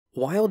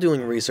While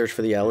doing research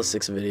for the Alice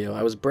 6 video,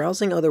 I was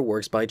browsing other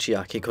works by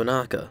Chiaki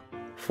Konaka.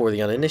 For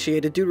the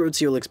uninitiated, dude wrote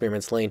Serial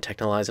Experiments, Lane,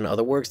 Technolize, and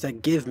other works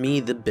that give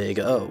me the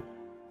big O.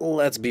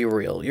 Let's be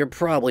real, you're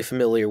probably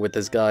familiar with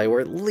this guy, or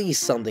at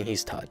least something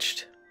he's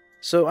touched.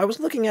 So I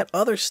was looking at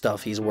other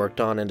stuff he's worked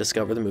on and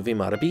discovered the movie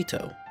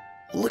Marebito.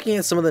 Looking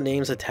at some of the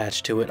names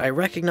attached to it, I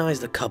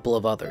recognized a couple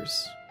of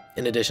others.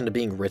 In addition to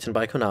being written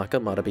by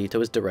Konaka,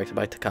 Marebito is directed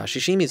by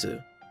Takashi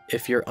Shimizu.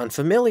 If you're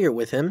unfamiliar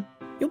with him,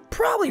 you'll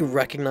probably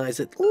recognize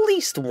at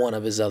least one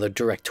of his other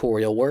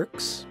directorial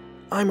works.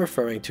 I'm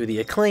referring to the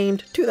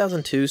acclaimed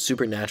 2002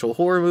 supernatural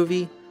horror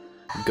movie,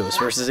 Ghosts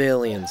vs.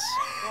 Aliens.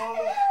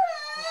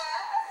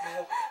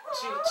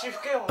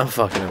 I'm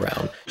fucking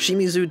around.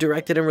 Shimizu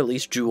directed and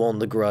released Ju-on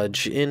the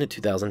Grudge in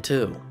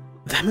 2002.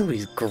 That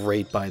movie's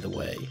great, by the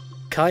way.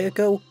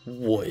 Kayako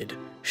would.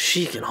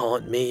 She can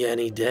haunt me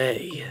any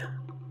day.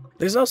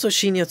 There's also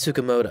Shinya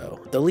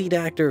Tsukamoto, the lead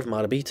actor of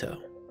Marebito.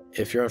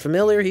 If you're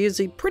unfamiliar, he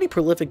is a pretty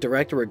prolific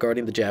director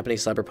regarding the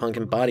Japanese cyberpunk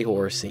and body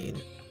horror scene.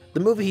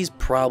 The movie he's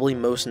probably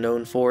most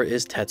known for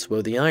is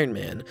Tetsuo the Iron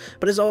Man,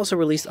 but has also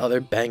released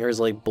other bangers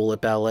like Bullet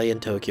Ballet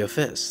and Tokyo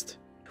Fist.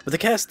 With a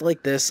cast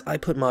like this, I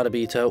put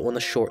Marebito on the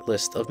short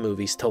list of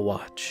movies to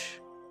watch.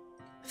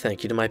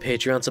 Thank you to my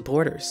Patreon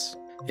supporters.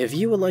 If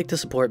you would like to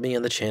support me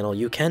and the channel,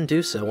 you can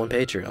do so on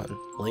Patreon,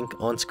 link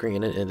on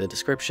screen and in the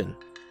description.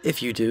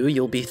 If you do,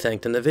 you'll be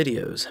thanked in the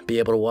videos, be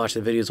able to watch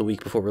the videos a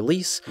week before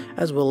release,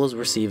 as well as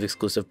receive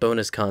exclusive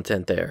bonus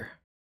content there.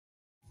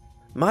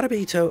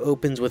 Marebito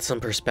opens with some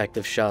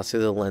perspective shots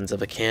through the lens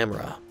of a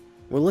camera.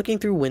 We're looking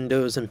through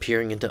windows and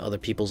peering into other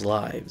people's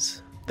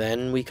lives.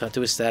 Then we cut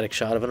to a static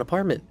shot of an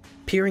apartment,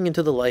 peering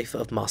into the life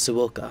of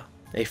Masuoka,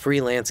 a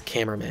freelance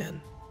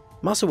cameraman.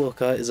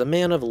 Masuoka is a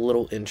man of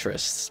little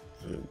interests,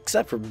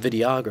 except for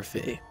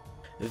videography.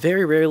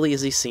 Very rarely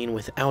is he seen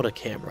without a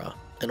camera,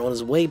 and on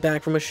his way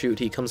back from a shoot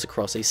he comes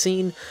across a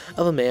scene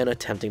of a man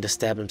attempting to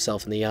stab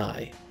himself in the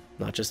eye.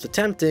 Not just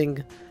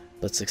attempting,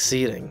 but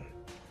succeeding.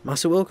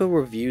 Masuoka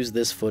reviews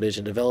this footage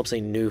and develops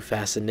a new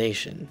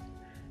fascination: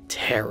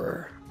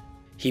 terror.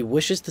 He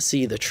wishes to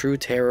see the true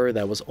terror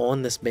that was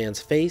on this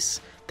man's face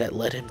that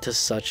led him to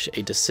such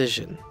a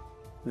decision.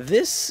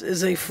 This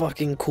is a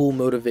fucking cool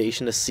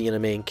motivation to see in a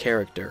main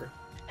character.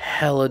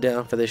 Hella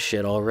down for this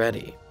shit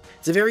already.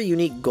 It's a very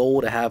unique goal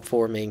to have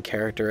for a main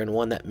character and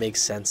one that makes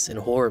sense in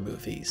horror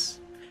movies.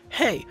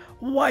 Hey,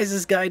 why is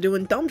this guy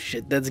doing dumb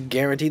shit that's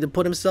guaranteed to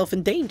put himself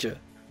in danger?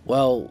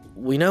 Well,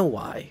 we know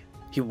why.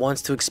 He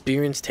wants to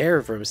experience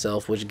terror for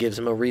himself, which gives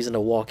him a reason to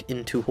walk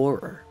into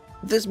horror.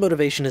 This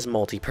motivation is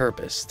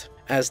multi-purposed,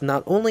 as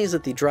not only is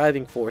it the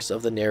driving force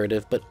of the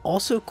narrative, but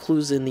also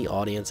clues in the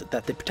audience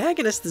that the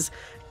protagonist is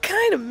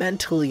kinda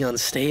mentally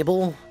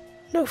unstable.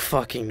 No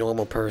fucking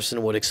normal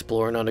person would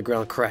explore an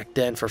underground crack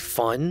den for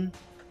fun.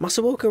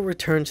 Masuoka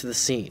returns to the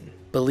scene,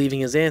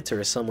 believing his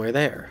answer is somewhere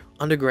there,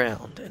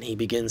 underground, and he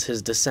begins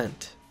his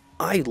descent.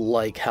 I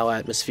like how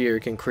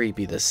atmospheric and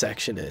creepy this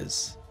section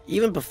is.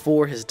 Even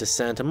before his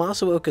descent,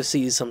 Masuoka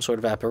sees some sort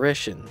of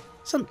apparition.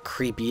 Some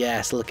creepy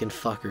ass looking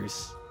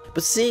fuckers.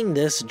 But seeing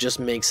this just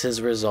makes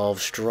his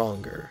resolve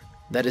stronger,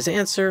 that his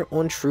answer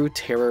on true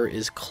terror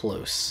is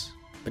close.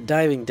 But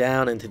diving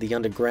down into the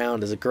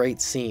underground is a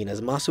great scene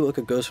as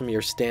Masuoka goes from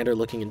your standard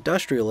looking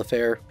industrial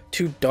affair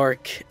to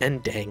dark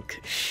and dank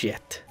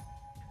shit.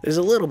 There's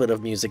a little bit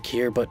of music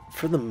here, but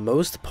for the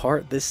most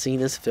part this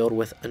scene is filled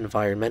with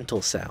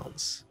environmental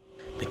sounds.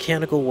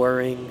 Mechanical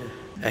whirring,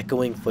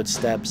 echoing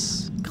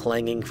footsteps,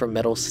 clanging from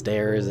metal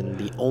stairs, and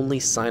the only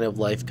sign of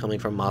life coming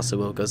from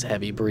Masuoka's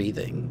heavy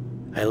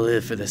breathing. I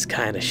live for this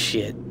kind of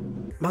shit.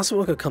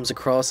 Masuoka comes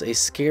across a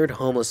scared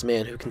homeless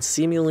man who can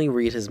seemingly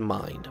read his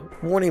mind,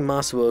 warning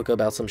Masuoka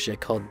about some shit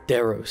called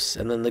Deros,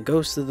 and then the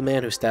ghost of the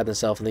man who stabbed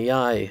himself in the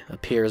eye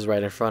appears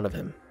right in front of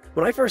him.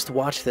 When I first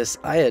watched this,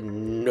 I had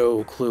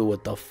no clue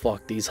what the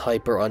fuck these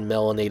hyper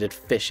unmelanated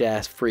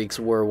fish-ass freaks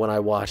were when I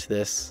watched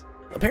this.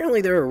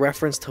 Apparently they're a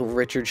reference to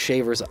Richard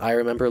Shaver's I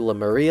Remember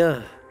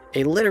Lemuria,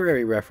 a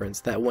literary reference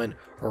that went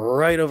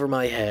right over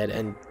my head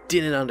and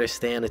didn't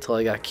understand until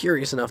I got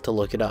curious enough to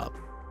look it up.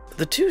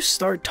 The two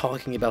start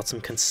talking about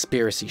some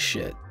conspiracy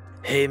shit.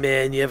 Hey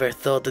man, you ever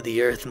thought that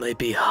the earth might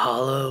be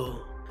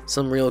hollow?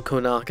 Some real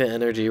Konaka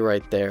energy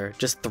right there,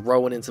 just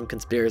throwing in some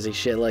conspiracy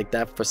shit like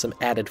that for some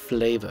added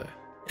flavor.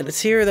 And it's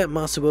here that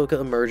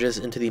Masuoka emerges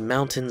into the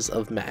Mountains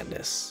of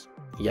Madness.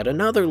 Yet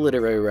another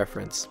literary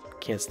reference.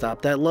 Can't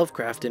stop that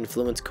Lovecraft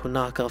influence,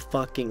 Konaka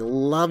fucking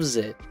loves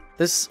it.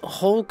 This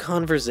whole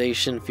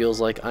conversation feels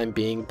like I'm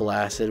being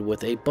blasted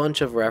with a bunch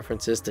of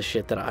references to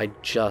shit that I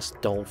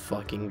just don't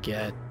fucking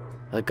get.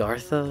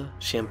 Agartha?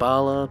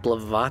 Shambhala?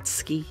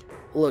 Blavatsky?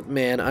 Look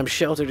man, I'm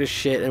sheltered as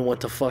shit and went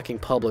to fucking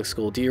public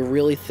school. Do you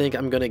really think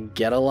I'm gonna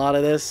get a lot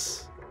of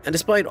this? And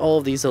despite all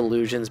of these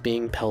allusions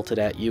being pelted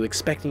at you,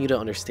 expecting you to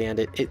understand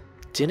it, it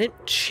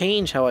didn't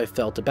change how I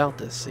felt about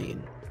this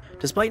scene.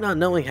 Despite not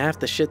knowing half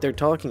the shit they're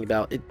talking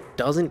about, it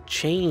doesn't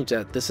change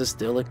that this is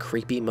still a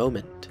creepy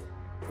moment.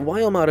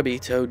 While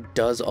Marebito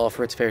does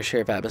offer its fair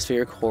share of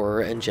atmospheric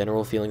horror and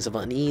general feelings of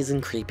unease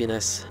and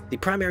creepiness, the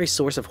primary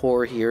source of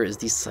horror here is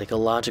the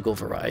psychological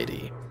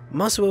variety.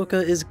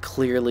 Masuoka is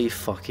clearly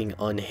fucking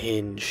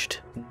unhinged.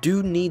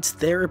 Dude needs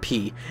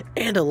therapy,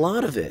 and a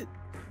lot of it.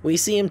 We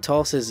see him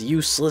toss his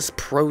useless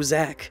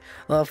Prozac.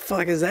 The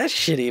fuck is that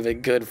shit even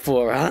good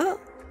for, huh?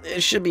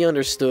 It should be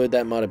understood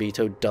that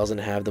Marebito doesn't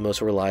have the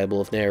most reliable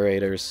of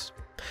narrators.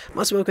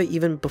 Masuoka,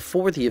 even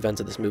before the events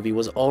of this movie,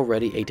 was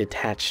already a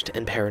detached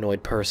and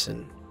paranoid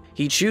person.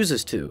 He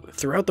chooses to,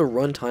 throughout the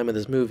runtime of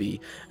this movie,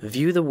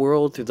 view the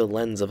world through the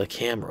lens of a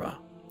camera,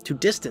 to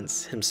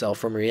distance himself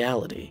from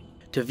reality,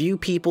 to view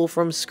people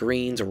from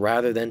screens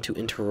rather than to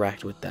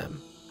interact with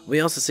them. We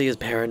also see his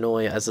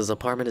paranoia as his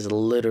apartment is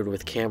littered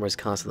with cameras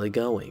constantly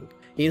going.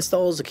 He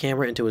installs a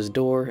camera into his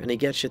door, and he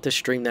gets shit to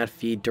stream that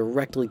feed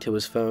directly to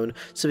his phone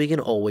so he can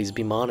always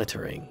be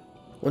monitoring.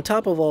 On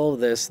top of all of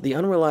this, the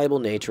unreliable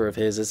nature of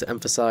his is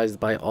emphasized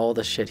by all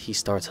the shit he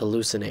starts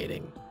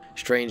hallucinating.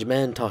 Strange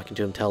men talking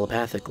to him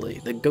telepathically,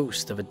 the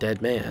ghost of a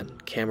dead man,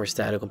 camera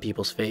static on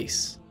people's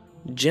face.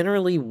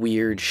 Generally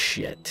weird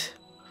shit.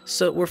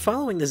 So we're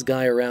following this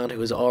guy around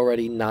who is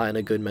already not in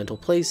a good mental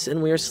place,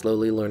 and we are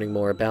slowly learning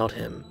more about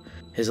him.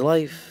 His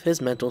life,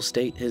 his mental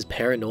state, his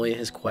paranoia,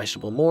 his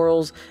questionable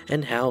morals,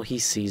 and how he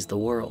sees the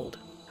world.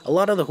 A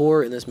lot of the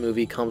horror in this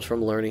movie comes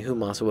from learning who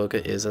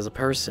Masuoka is as a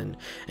person,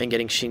 and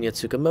getting Shinya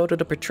Tsukamoto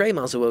to portray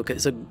Masuoka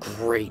is a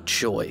great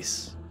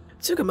choice.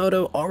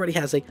 Tsukamoto already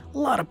has a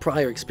lot of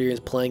prior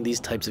experience playing these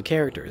types of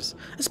characters,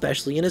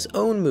 especially in his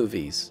own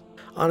movies.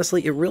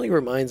 Honestly, it really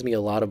reminds me a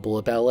lot of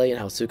Bullet Ballet and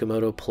how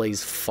Tsukamoto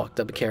plays fucked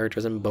up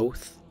characters in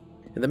both.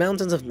 In the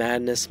Mountains of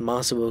Madness,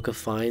 Masuoka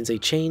finds a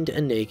chained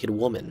and naked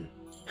woman.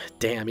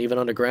 Damn, even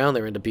underground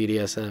they're into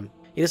BDSM.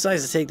 He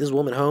decides to take this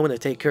woman home and to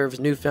take care of his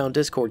newfound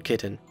Discord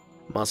kitten.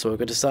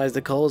 Masuoka decides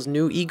to call his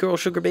new e-girl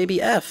sugar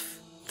baby F.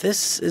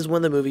 This is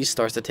when the movie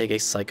starts to take a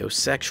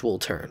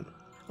psychosexual turn.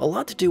 A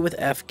lot to do with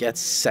F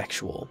gets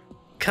sexual.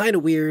 Kinda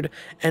weird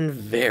and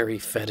very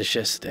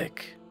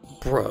fetishistic.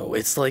 Bro,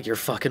 it's like you're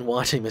fucking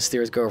watching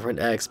Mysterious Girlfriend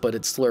X, but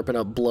it's slurping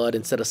up blood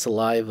instead of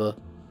saliva.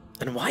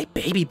 And why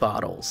baby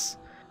bottles?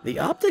 The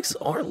optics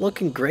aren't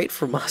looking great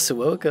for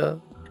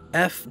Masuoka.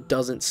 F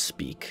doesn't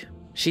speak.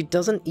 She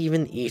doesn't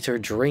even eat or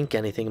drink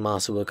anything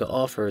Masuoka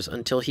offers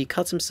until he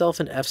cuts himself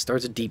and F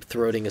starts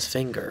deep-throating his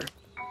finger.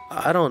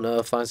 I don't know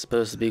if I'm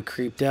supposed to be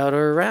creeped out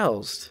or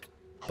aroused,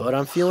 but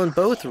I'm feeling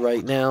both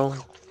right now.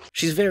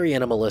 She's very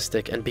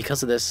animalistic, and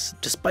because of this,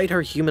 despite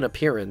her human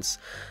appearance,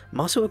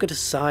 Masuoka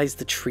decides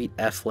to treat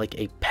F like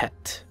a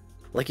pet.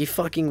 Like he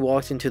fucking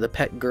walked into the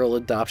pet girl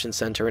adoption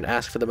center and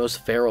asked for the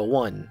most feral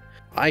one.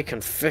 I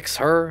can fix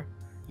her?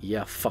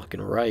 Yeah,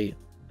 fucking right.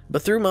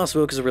 But through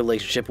Masuoka's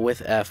relationship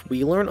with F,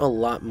 we learn a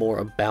lot more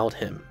about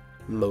him.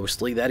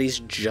 Mostly that he's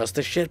just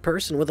a shit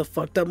person with a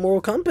fucked up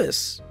moral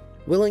compass,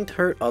 willing to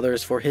hurt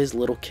others for his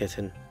little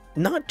kitten.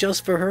 Not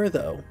just for her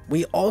though,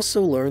 we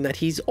also learn that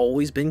he's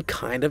always been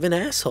kind of an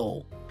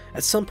asshole.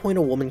 At some point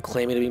a woman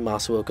claiming to be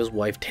Masuoka's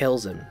wife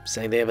tails him,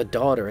 saying they have a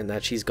daughter and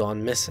that she's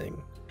gone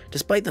missing.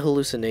 Despite the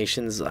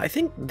hallucinations, I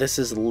think this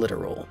is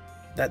literal.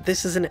 That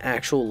this is an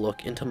actual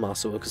look into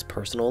Masuoka's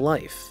personal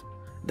life.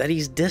 That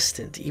he's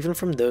distant even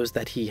from those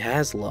that he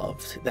has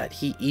loved, that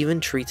he even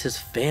treats his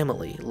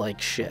family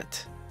like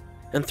shit.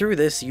 And through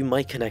this, you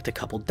might connect a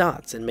couple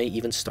dots and may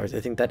even start to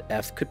think that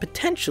F could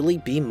potentially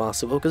be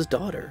Masuoka's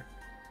daughter.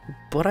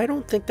 But I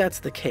don't think that's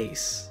the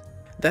case.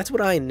 That's what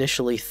I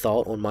initially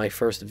thought on my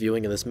first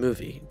viewing of this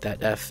movie,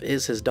 that F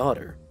is his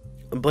daughter.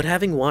 But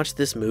having watched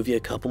this movie a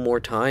couple more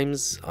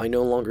times, I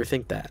no longer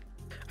think that.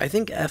 I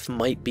think F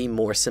might be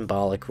more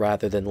symbolic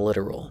rather than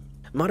literal.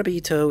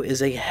 Marebito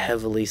is a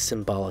heavily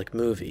symbolic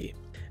movie.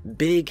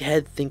 Big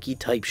head thinky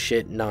type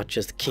shit, not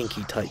just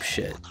kinky type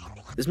shit.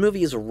 This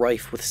movie is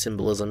rife with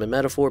symbolism and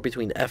metaphor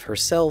between F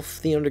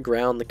herself, the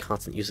underground, the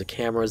constant use of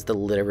cameras, the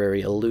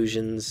literary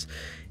allusions.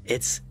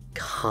 It's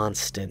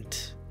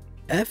constant.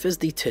 F is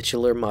the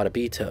titular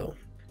Marebito.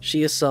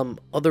 She is some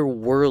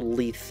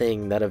otherworldly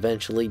thing that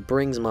eventually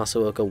brings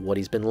Masuoka what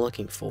he's been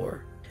looking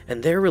for.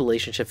 And their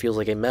relationship feels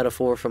like a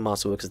metaphor for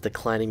Masuoka's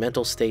declining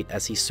mental state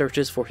as he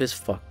searches for his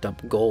fucked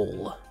up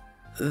goal.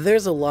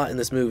 There's a lot in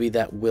this movie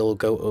that will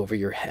go over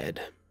your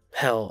head.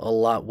 Hell, a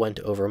lot went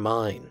over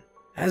mine.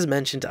 As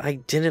mentioned, I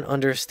didn't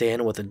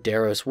understand what the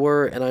Daros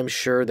were, and I'm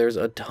sure there's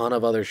a ton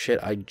of other shit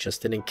I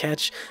just didn't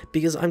catch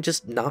because I'm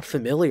just not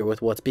familiar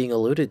with what's being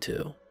alluded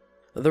to.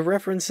 The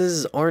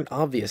references aren't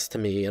obvious to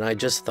me, and I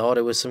just thought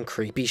it was some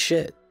creepy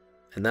shit.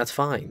 And that's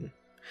fine.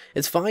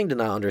 It's fine to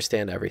not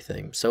understand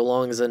everything, so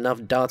long as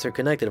enough dots are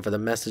connected for the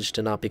message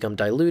to not become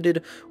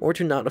diluted or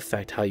to not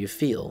affect how you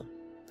feel.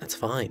 That's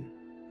fine.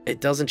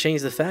 It doesn't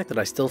change the fact that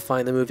I still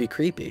find the movie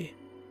creepy.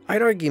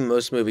 I'd argue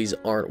most movies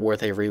aren't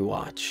worth a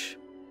rewatch,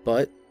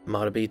 but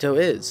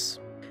Marebito is.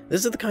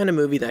 This is the kind of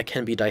movie that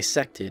can be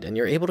dissected, and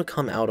you're able to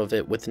come out of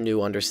it with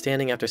new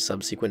understanding after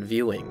subsequent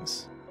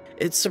viewings.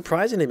 It's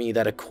surprising to me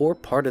that a core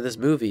part of this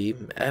movie,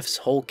 F's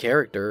whole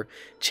character,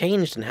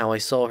 changed in how I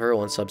saw her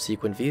on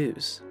subsequent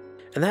views.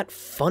 And that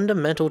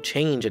fundamental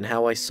change in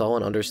how I saw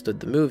and understood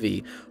the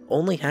movie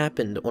only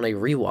happened on a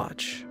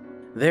rewatch.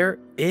 There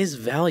is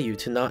value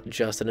to not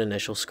just an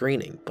initial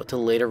screening, but to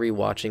later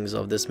rewatchings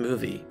of this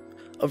movie.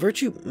 A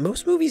virtue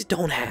most movies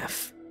don't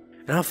have.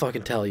 And I'll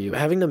fucking tell you,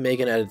 having to make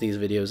and edit these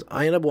videos,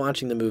 I end up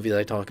watching the movies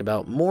I talk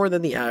about more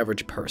than the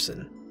average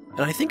person.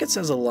 And I think it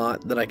says a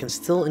lot that I can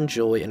still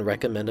enjoy and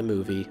recommend a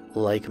movie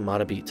like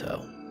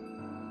Marebito.